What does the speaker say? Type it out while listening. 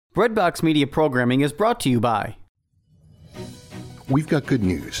Breadbox Media programming is brought to you by... We've got good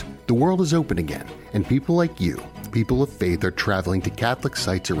news. The world is open again, and people like you, people of faith, are traveling to Catholic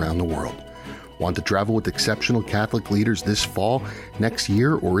sites around the world. Want to travel with exceptional Catholic leaders this fall, next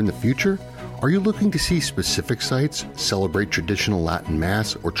year, or in the future? Are you looking to see specific sites, celebrate traditional Latin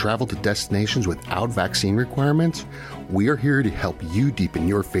Mass, or travel to destinations without vaccine requirements? We are here to help you deepen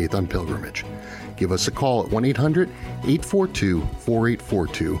your faith on pilgrimage. Give us a call at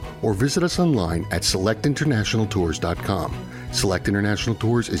 1-800-842-4842 or visit us online at selectinternationaltours.com. Select International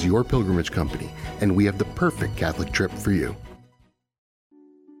Tours is your pilgrimage company, and we have the perfect Catholic trip for you.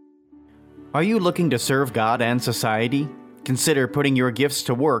 Are you looking to serve God and society? Consider putting your gifts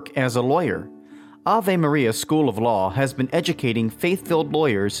to work as a lawyer. Ave Maria School of Law has been educating faith-filled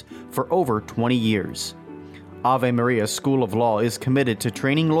lawyers for over 20 years. Ave Maria School of Law is committed to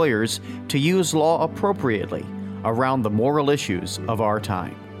training lawyers to use law appropriately around the moral issues of our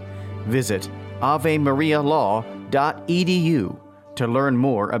time. Visit avemarialaw.edu to learn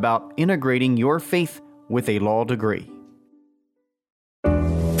more about integrating your faith with a law degree.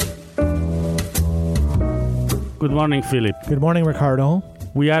 Good morning, Philip. Good morning, Ricardo.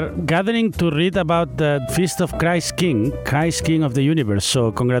 We are gathering to read about the Feast of Christ King of the universe. So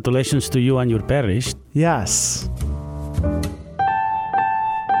congratulations to you and your parish. Yes.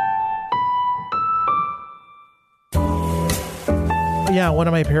 Yeah, one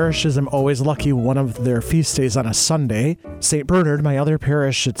of my parishes, I'm always lucky one of their feast days on a Sunday. St. Bernard, my other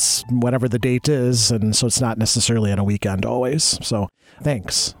parish, it's whatever the date is, and so it's not necessarily on a weekend always. So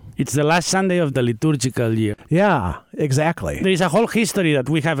thanks. It's the last Sunday of the liturgical year. Yeah, exactly. There is a whole history that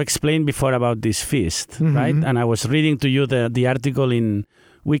we have explained before about this feast, right? And I was reading to you the article in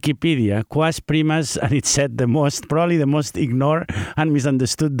Wikipedia, Quas Primas, and it said probably the most ignored and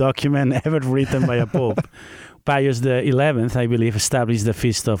misunderstood document ever written by a pope. Pius XI, I believe, established the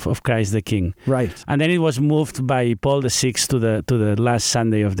feast of Christ the King. Right. And then it was moved by Paul VI to the last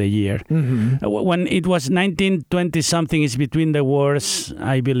Sunday of the year. When it was 1920-something, it's between the wars,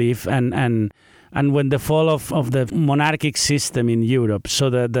 I believe, and when the fall of the monarchic system in Europe. So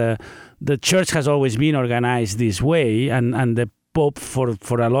the church has always been organized this way, and the Pope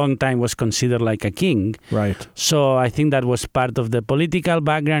for a long time was considered like a king. Right. So I think that was part of the political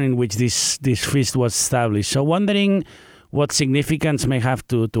background in which this feast was established. So wondering what significance may have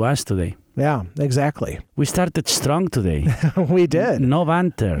to us today. Yeah, exactly. We started strong today. We did. No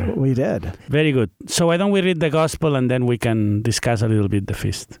banter. We did. Very good. So why don't we read the gospel and then we can discuss a little bit the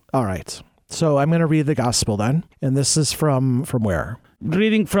feast. All right. So I'm going to read the gospel then. And this is from where?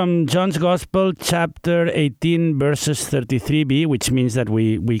 Reading from John's Gospel, chapter 18, verses 33b, which means that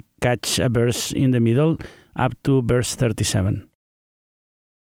we catch a verse in the middle, up to verse 37.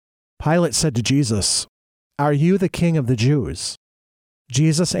 Pilate said to Jesus, "Are you the king of the Jews?"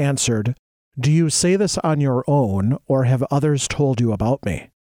 Jesus answered, "Do you say this on your own, or have others told you about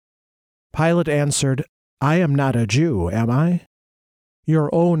me?" Pilate answered, "I am not a Jew, am I? Your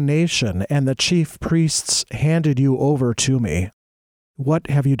own nation and the chief priests handed you over to me. What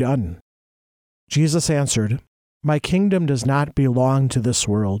have you done?" Jesus answered, "My kingdom does not belong to this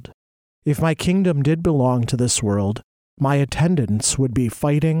world. If my kingdom did belong to this world, my attendants would be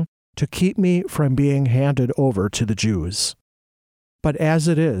fighting to keep me from being handed over to the Jews. But as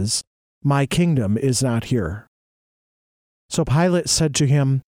it is, my kingdom is not here." So Pilate said to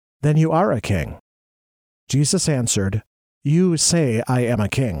him, "Then you are a king." Jesus answered, "You say I am a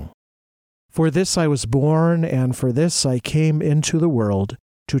king. For this I was born, and for this I came into the world,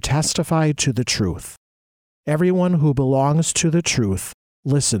 to testify to the truth. Everyone who belongs to the truth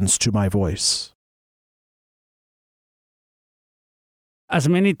listens to my voice." As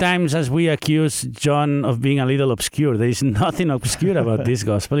many times as we accuse John of being a little obscure, there is nothing obscure about this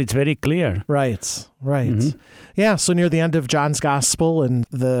gospel. It's very clear. Right. Yeah, so near the end of John's gospel and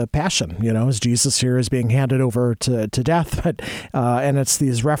the passion, as Jesus here is being handed over to death, but and it's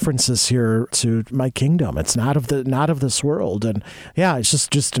these references here to my kingdom. It's not of this world, and yeah, it's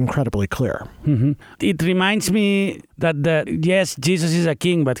just incredibly clear. It reminds me that yes, Jesus is a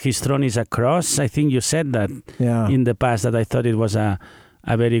king, but his throne is a cross. I think you said that in the past. That I thought it was a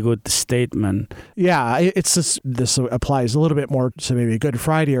very good statement. Yeah, it's just, this applies a little bit more to maybe Good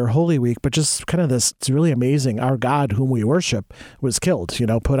Friday or Holy Week, but just kind of this, it's really amazing. Our God whom we worship was killed,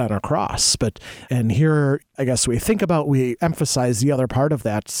 put on a cross. And here, I guess we emphasize the other part of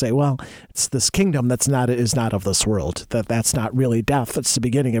that to say, well, it's this kingdom is not of this world, that's not really death, it's the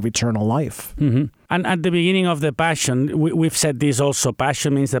beginning of eternal life. And at the beginning of the Passion, we've said this also,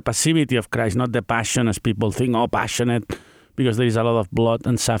 Passion means the passivity of Christ, not the passion as people think, passionate, because there is a lot of blood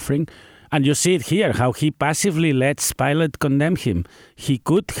and suffering. And you see it here, how he passively lets Pilate condemn him. He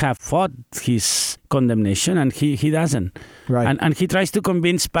could have fought his condemnation, and he doesn't. Right. And he tries to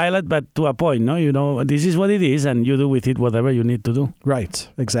convince Pilate, but to a point, no? You know, this is what it is, and you do with it whatever you need to do. Right,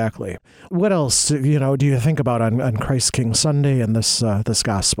 exactly. What else, do you think about on Christ King Sunday and this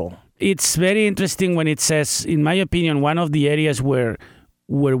gospel? It's very interesting when it says, in my opinion, one of the areas where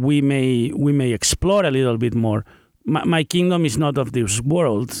we may explore a little bit more. My kingdom is not of this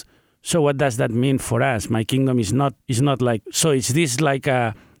world. So what does that mean for us? My kingdom is not like, so is this like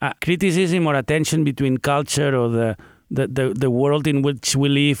a criticism or a tension between culture or the world in which we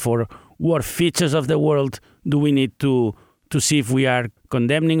live, or what features of the world do we need to see if we are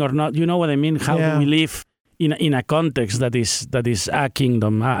condemning or not? You know what I mean? How do we live in a context that is a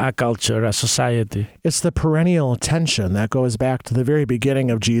kingdom, a culture, a society? It's the perennial tension that goes back to the very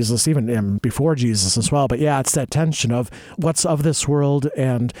beginning of Jesus, even before Jesus as well. But yeah, it's that tension of what's of this world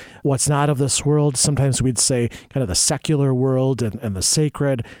and what's not of this world. Sometimes we'd say kind of the secular world and the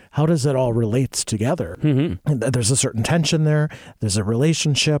sacred. How does it all relate together? Mm-hmm. And there's a certain tension there. There's a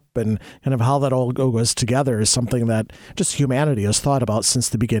relationship, and kind of how that all goes together is something that just humanity has thought about since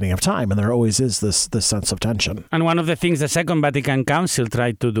the beginning of time. And there always is this sense of tension. And one of the things the Second Vatican Council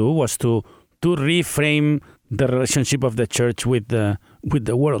tried to do was to reframe the relationship of the church with the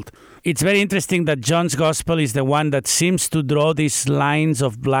world. It's very interesting that John's gospel is the one that seems to draw these lines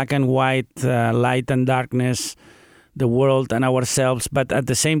of black and white, light and darkness, the world and ourselves. But at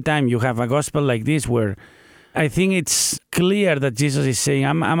the same time, you have a gospel like this where I think it's clear that Jesus is saying,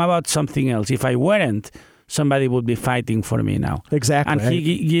 I'm about something else. If I weren't, somebody would be fighting for me now. Exactly. And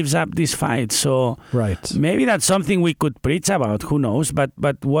he gives up this fight. So maybe that's something we could preach about. Who knows? But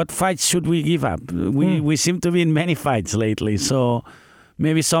what fights should we give up? We seem to be in many fights lately. So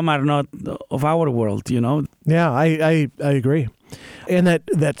maybe some are not of our world, Yeah, I agree. And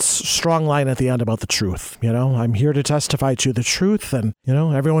that strong line at the end about the truth, I'm here to testify to the truth, and,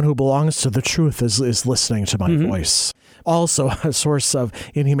 everyone who belongs to the truth is listening to my voice. Also a source of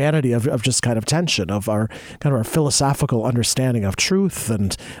inhumanity of just kind of tension of our philosophical understanding of truth,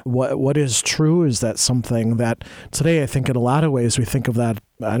 and what is true. Is that something that today I think in a lot of ways we think of that,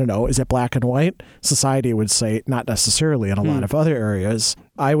 I don't know, is it black and white? Society would say not necessarily in a lot of other areas.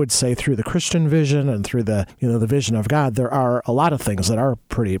 I would say through the Christian vision and through the the vision of God, there are a lot of things that are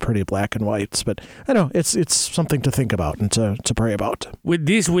pretty black and white. But I know it's something to think about and to pray about. With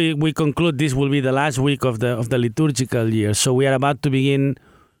this, we conclude this will be the last week of the liturgical year. So we are about to begin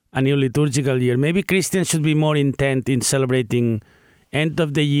a new liturgical year. Maybe Christians should be more intent in celebrating end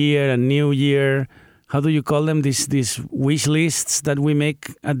of the year and new year. How do you call them? These wish lists that we make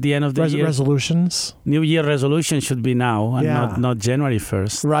at the end of the year? Resolutions. New Year resolution should be now and not January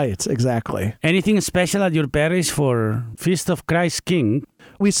 1st. Right, exactly. Anything special at your parish for Feast of Christ King?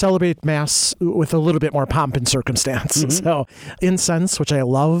 We celebrate Mass with a little bit more pomp and circumstance. Mm-hmm. So incense, which I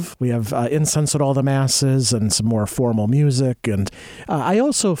love. We have incense at all the Masses and some more formal music. And I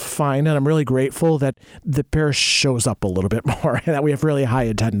also find, and I'm really grateful, that the parish shows up a little bit more, and that we have really high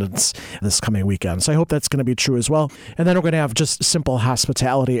attendance this coming weekend. So I hope that's going to be true as well. And then we're going to have just simple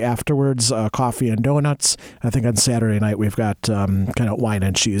hospitality afterwards, coffee and donuts. I think on Saturday night we've got kind of wine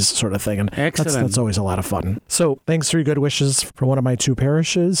and cheese sort of thing. And that's always a lot of fun. So thanks for your good wishes for one of my two parishes.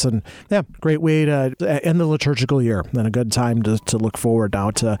 And great way to end the liturgical year, and a good time to look forward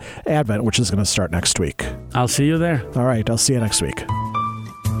now to Advent, which is going to start next week. I'll see you there. All right, I'll see you next week.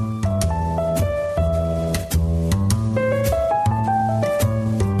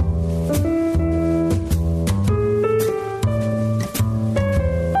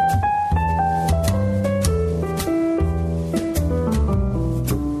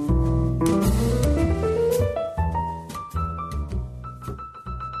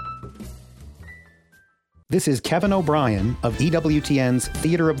 This is Kevin O'Brien of EWTN's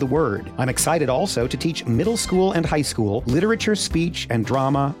Theater of the Word. I'm excited also to teach middle school and high school literature, speech, and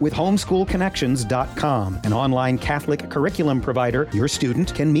drama with homeschoolconnections.com, an online Catholic curriculum provider. Your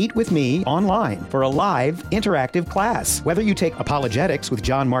student can meet with me online for a live, interactive class. Whether you take apologetics with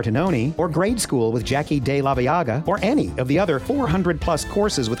John Martinoni, or grade school with Jackie De La Viaga, or any of the other 400-plus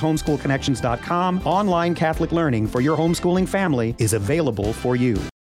courses with homeschoolconnections.com, online Catholic learning for your homeschooling family is available for you.